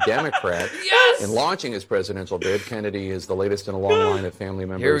a Democrat. Yes! In launching his presidential bid, Kennedy is the latest in a long line of family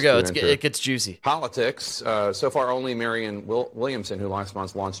members. Here we go. to enter It gets juicy. politics. So far, only Marianne Williamson, who last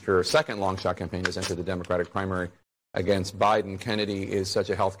month launched her second long shot campaign, has entered the Democratic primary against Biden. Kennedy is such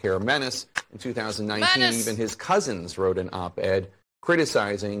a healthcare menace. In 2019, Menace! even his cousins wrote an op-ed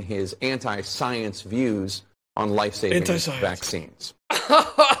criticizing his anti-science views on life-saving Anti-science. vaccines.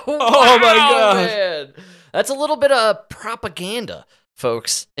 Oh my God. man. That's a little bit of propaganda,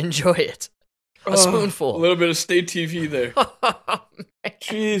 folks. Enjoy it. A spoonful. A little bit of state TV there.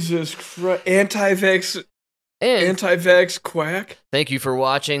 Jesus Christ. Anti-vax quack? Thank you for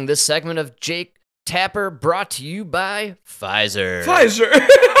watching this segment of Jake Tapper, brought to you by Pfizer. Pfizer.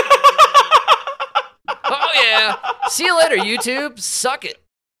 Oh, yeah. See you later, YouTube. Suck it.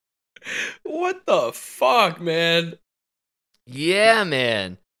 What the fuck, man? Yeah,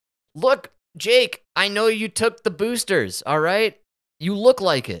 man. Look, Jake, I know you took the boosters, all right? You look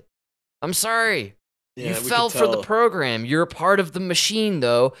like it. I'm sorry. Yeah, You we fell could for the tell. program. You're a part of the machine,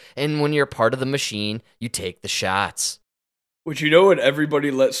 though. And when you're part of the machine, you take the shots. Would you know what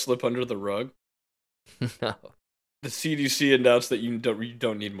everybody let slip under the rug? No. The CDC announced that you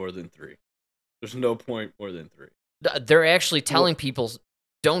don't need more than 3. There's no point more than 3. They're actually telling people,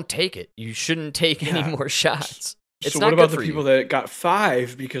 don't take it. You shouldn't take any Yeah. more shots. It's So not what about good the for people you. that got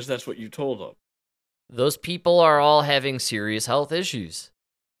 5 because that's what you told them? Those people are all having serious health issues,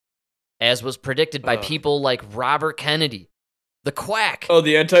 as was predicted by people like Robert Kennedy, the quack. Oh,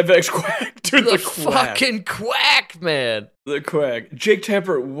 the anti-vax quack. Dude, the the quack. fucking quack, man. The quack. Jake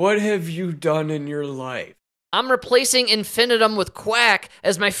Tapper, what have you done in your life? I'm replacing infinitum with quack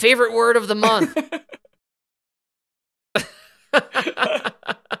as my favorite word of the month.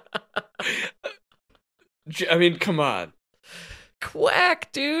 I mean, come on.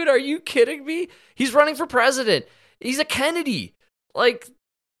 Quack, dude. Are you kidding me? He's running for president. He's a Kennedy. Like,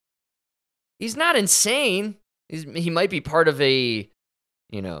 he's not insane. He might be part of a,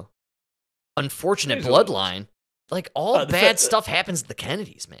 unfortunate He's a- bloodline. Like, all the bad fact that- stuff happens to the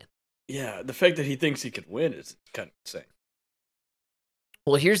Kennedys, man. Yeah, the fact that he thinks he could win is kind of insane.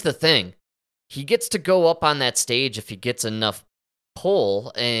 Well, here's the thing. He gets to go up on that stage if he gets enough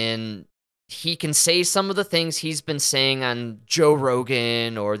pull, and he can say some of the things he's been saying on Joe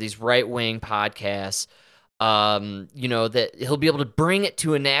Rogan or these right-wing podcasts, that he'll be able to bring it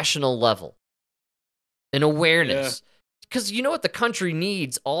to a national level. An awareness. because you know what the country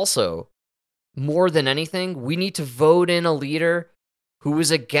needs also, more than anything? We need to vote in a leader who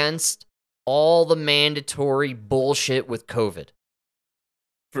is against all the mandatory bullshit with COVID.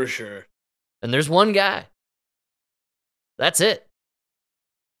 For sure. And there's one guy. That's it.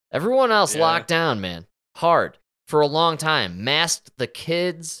 Everyone else locked down, man. Hard. For a long time. Masked the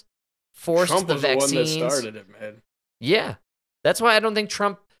kids. Forced Trump the was vaccines. the one that started it, man. Yeah. That's why I don't think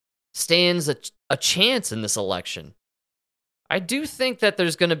Trump stands a chance in this election. I do think that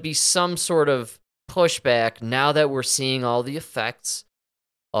there's going to be some sort of pushback now that we're seeing all the effects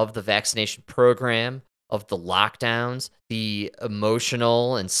of the vaccination program, of the lockdowns, the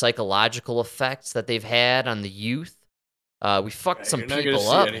emotional and psychological effects that they've had on the youth. We fucked some people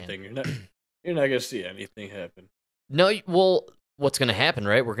up. You're not going to see anything happen. No, well, what's going to happen,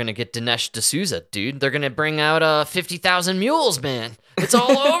 right? We're going to get Dinesh D'Souza, dude. They're going to bring out 50,000 mules, man. It's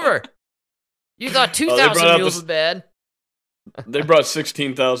all over. You thought 2,000 mules was bad. They brought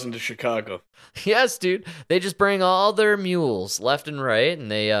 16,000 to Chicago. Yes, dude. They just bring all their mules left and right,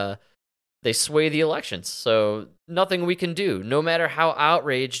 and they sway the elections. So nothing we can do, no matter how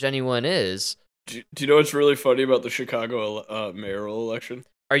outraged anyone is. Do you know what's really funny about the Chicago mayoral election?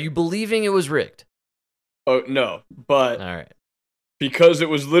 Are you believing it was rigged? Oh, no. But all right. Because it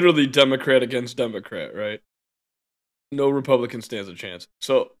was literally Democrat against Democrat, right? No Republican stands a chance.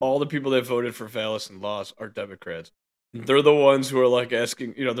 So all the people that voted for Vallas and lost are Democrats. They're the ones who are like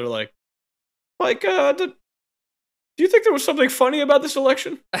asking, they're like, do you think there was something funny about this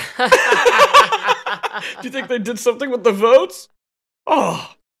election? Do you think they did something with the votes?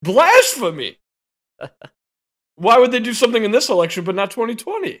 Oh, blasphemy. Why would they do something in this election but not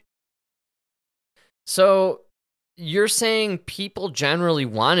 2020? So you're saying people generally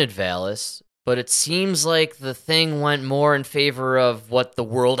wanted Vallas, but it seems like the thing went more in favor of what the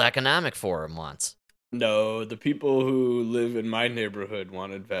World Economic Forum wants. No, the people who live in my neighborhood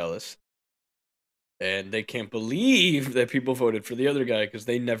wanted Vallas. And they can't believe that people voted for the other guy because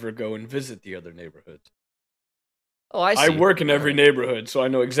they never go and visit the other neighborhoods. Oh, I see. I work in every neighborhood, so I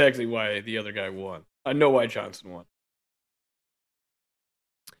know exactly why the other guy won. I know why Johnson won.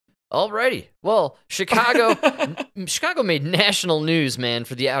 Alrighty. Well, Chicago made national news, man,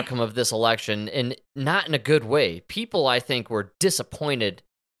 for the outcome of this election, and not in a good way. People, I think, were disappointed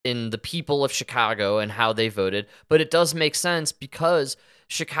in the people of Chicago and how they voted, but it does make sense because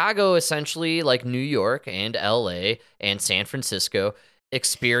Chicago, essentially, like New York and LA and San Francisco,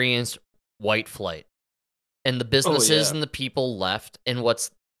 experienced white flight. And the businesses and the people left, and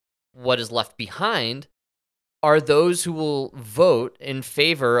what is left behind are those who will vote in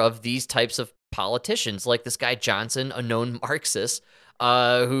favor of these types of politicians, like this guy Johnson, a known Marxist,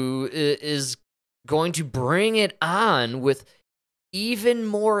 who is going to bring it on with even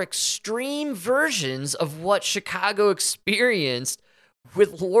more extreme versions of what Chicago experienced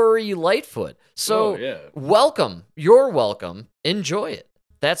with Lori Lightfoot. So, welcome. You're welcome. Enjoy it.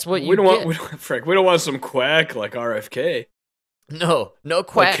 That's what you get. Frank, we don't want some quack like RFK. No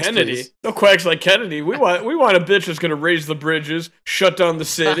quacks. Like Kennedy. Please. No quacks like Kennedy. We want a bitch that's gonna raise the bridges, shut down the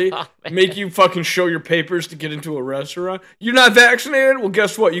city, make you fucking show your papers to get into a restaurant. You're not vaccinated? Well,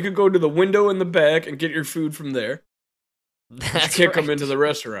 guess what? You could go to the window in the back and get your food from there. That's you can't come into the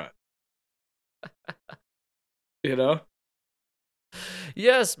restaurant.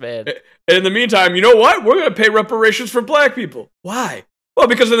 Yes, man. And in the meantime, you know what? We're gonna pay reparations for black people. Why? Well,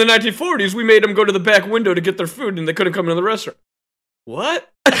 because in the 1940s, we made them go to the back window to get their food, and they couldn't come into the restaurant. What?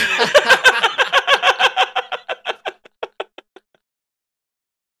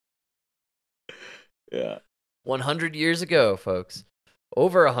 Yeah. 100 years ago, folks.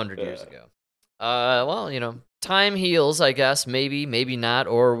 Over 100 years ago. Well, time heals, I guess. Maybe not.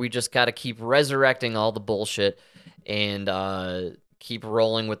 Or we just got to keep resurrecting all the bullshit and keep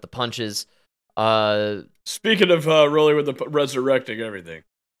rolling with the punches. Speaking of rolling with the resurrecting everything,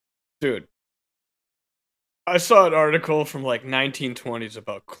 dude, I saw an article from like 1920s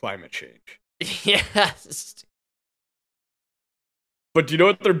about climate change. Yes. But do you know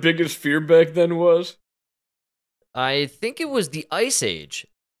what their biggest fear back then was? I think it was the Ice Age.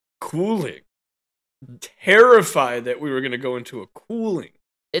 Cooling. Terrified that we were going to go into a cooling.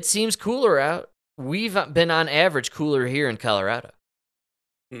 It seems cooler out. We've been on average cooler here in Colorado.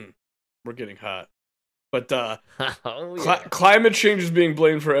 We're getting hot. But climate change is being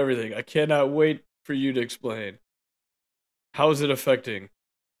blamed for everything. I cannot wait for you to explain. How is it affecting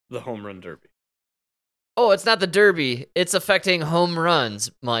the home run derby? Oh, it's not the derby. It's affecting home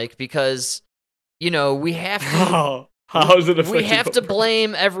runs, Mike, because, we have to... How is it affecting We have to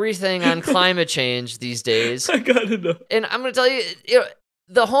blame everything on climate change these days. I gotta know. And I'm going to tell you,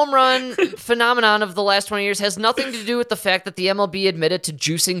 the home run phenomenon of the last 20 years has nothing to do with the fact that the MLB admitted to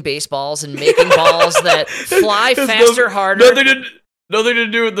juicing baseballs and making balls that fly faster, harder. Nothing to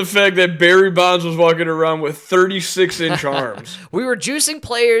do with the fact that Barry Bonds was walking around with 36-inch arms. We were juicing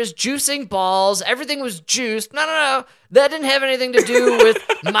players, juicing balls. Everything was juiced. No. That didn't have anything to do with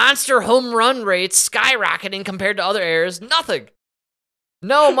monster home run rates skyrocketing compared to other eras. Nothing.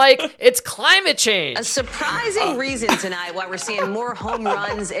 No, Mike, it's climate change. A surprising reason tonight why we're seeing more home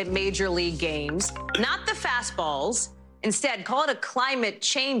runs at major league games. Not the fastballs. Instead, call it a climate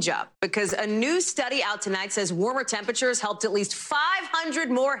change-up, because a new study out tonight says warmer temperatures helped at least 500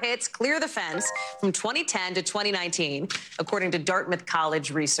 more hits clear the fence from 2010 to 2019, according to Dartmouth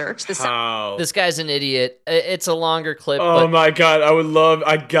College research. This guy's an idiot. It's a longer clip. Oh, my God.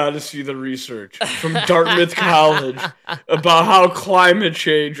 I got to see the research from Dartmouth College about how climate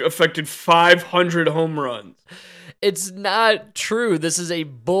change affected 500 home runs. It's not true. This is a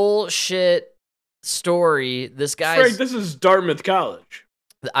bullshit story. This guy, Frank, this is Dartmouth College.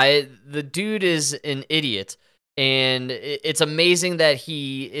 The dude is an idiot, and it's amazing that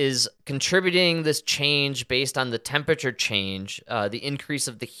he is contributing this change based on the temperature change, the increase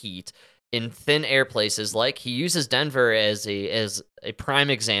of the heat in thin air places. Like, he uses Denver as a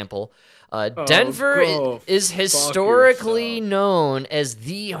prime example. Denver is historically known as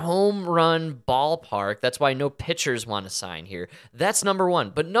the home run ballpark. That's why no pitchers want to sign here. That's number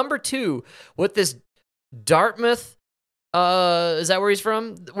one. But number two, what this Dartmouth, is that where he's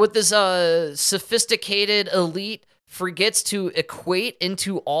from? What this sophisticated elite forgets to equate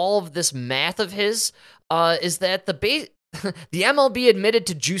into all of this math of his is that the MLB admitted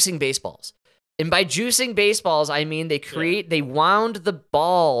to juicing baseballs. And by juicing baseballs, I mean they wound the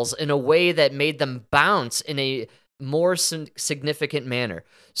balls in a way that made them bounce in a more significant manner.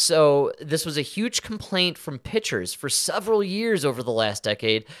 So this was a huge complaint from pitchers for several years over the last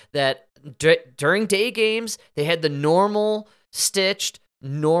decade that during day games, they had the normal stitched,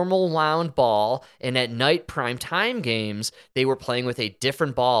 normal wound ball, and at night prime time games, they were playing with a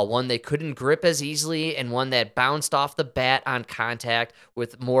different ball, one they couldn't grip as easily and one that bounced off the bat on contact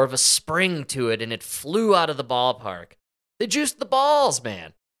with more of a spring to it, and it flew out of the ballpark. They juiced the balls,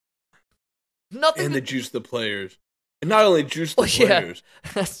 man. And they juiced the players. And not only juiced the players.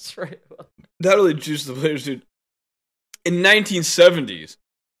 Yeah, that's right. Not only juiced the players, dude. In 1970s,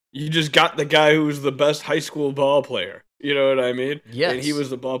 you just got the guy who was the best high school ball player. You know what I mean? Yes. And he was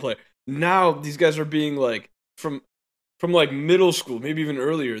the ball player. Now these guys are being like from like middle school, maybe even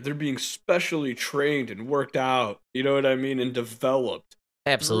earlier. They're being specially trained and worked out. You know what I mean? And developed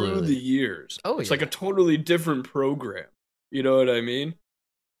through the years. It's like a totally different program. You know what I mean?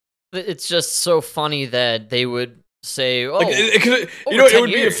 It's just so funny that they would say, "Oh, like, it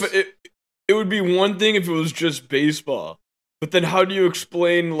would be one thing if it was just baseball." But then how do you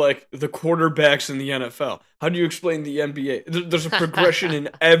explain, like, the quarterbacks in the NFL? How do you explain the NBA? There's a progression in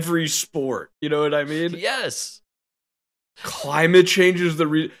every sport. You know what I mean? Yes. Climate change is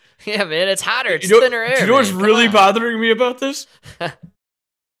the Yeah, man, it's hotter. It's thinner air. Do you know what's really bothering me about this?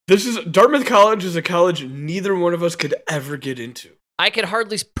 Dartmouth College is a college neither one of us could ever get into. I could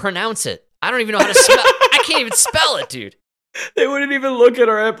hardly pronounce it. I don't even know how to spell I can't even spell it, dude. They wouldn't even look at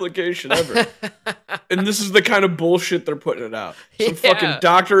our application ever. And this is the kind of bullshit they're putting it out. Some fucking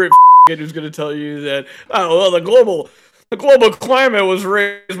doctorate who's going to tell you that, the global climate was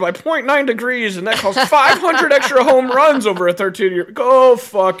raised by 0.9 degrees and that caused 500 extra home runs over a 13-year. Go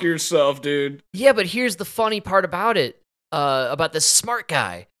fuck yourself, dude. Yeah, but here's the funny part about it, about this smart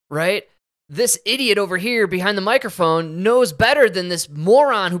guy, right? This idiot over here behind the microphone knows better than this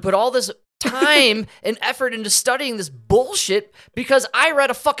moron who put all this time and effort into studying this bullshit, because I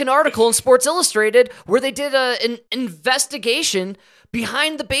read a fucking article in Sports Illustrated where they did an investigation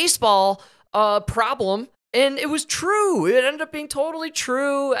behind the baseball problem, and it was true. It ended up being totally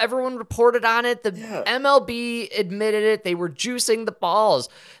true. Everyone reported on it. The MLB admitted it. They were juicing the balls.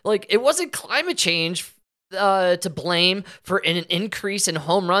 Like, it wasn't climate change to blame for an increase in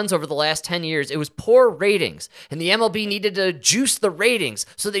home runs over the last 10 years. It was poor ratings, and the MLB needed to juice the ratings,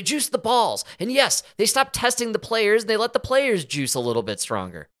 so they juiced the balls. And yes, they stopped testing the players, and they let the players juice a little bit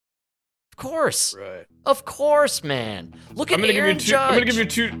stronger. Of course. Right. Of course, man. Look at Aaron Judge. I'm going to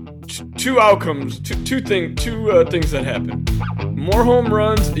give you two outcomes, two things that happen. More home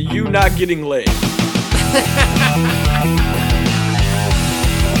runs, you not getting laid.